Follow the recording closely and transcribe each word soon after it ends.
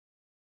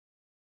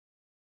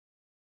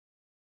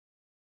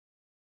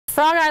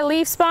Frogeye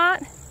leaf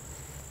spot,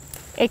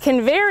 it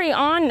can vary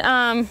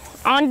on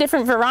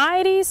different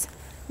varieties,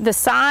 the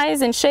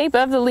size and shape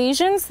of the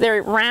lesions.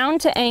 They're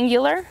round to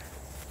angular,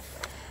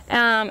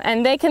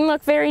 and they can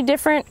look very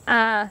different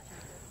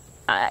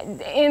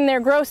in their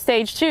growth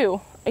stage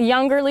too.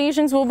 Younger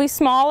lesions will be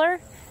smaller,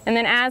 and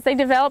then as they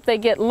develop, they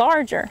get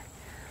larger.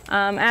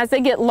 As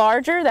they get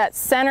larger, that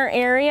center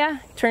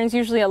area turns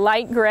usually a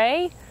light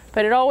gray,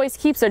 but it always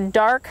keeps a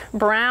dark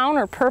brown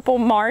or purple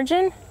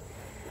margin.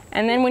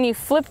 And then when you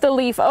flip the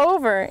leaf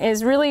over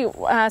is really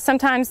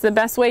sometimes the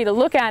best way to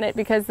look at it,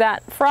 because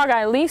that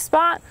frogeye leaf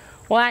spot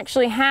will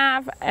actually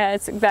have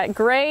it's that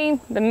gray,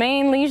 the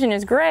main lesion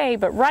is gray,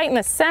 but right in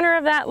the center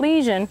of that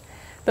lesion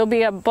there'll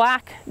be a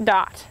black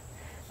dot.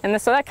 And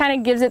so that kind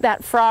of gives it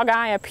that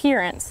frogeye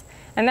appearance.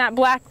 And that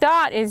black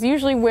dot is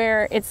usually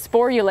where it's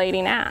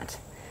sporulating at.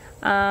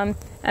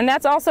 And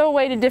that's also a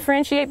way to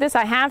differentiate this.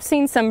 I have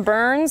seen some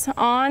burns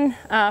on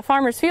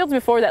farmers' fields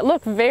before that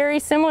look very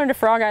similar to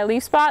frogeye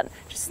leaf spot,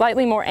 just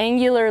slightly more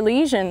angular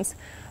lesions.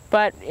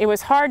 But it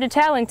was hard to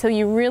tell until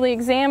you really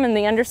examined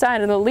the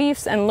underside of the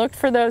leaves and looked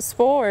for those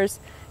spores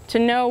to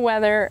know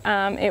whether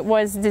it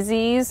was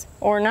disease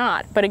or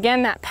not. But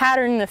again, that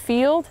pattern in the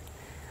field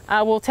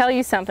will tell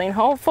you something.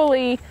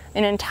 Hopefully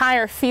an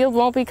entire field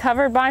won't be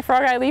covered by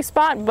frogeye leaf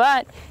spot,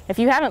 but if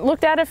you haven't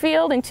looked at a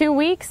field in 2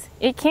 weeks,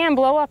 it can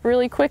blow up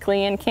really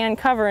quickly and can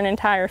cover an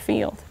entire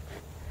field.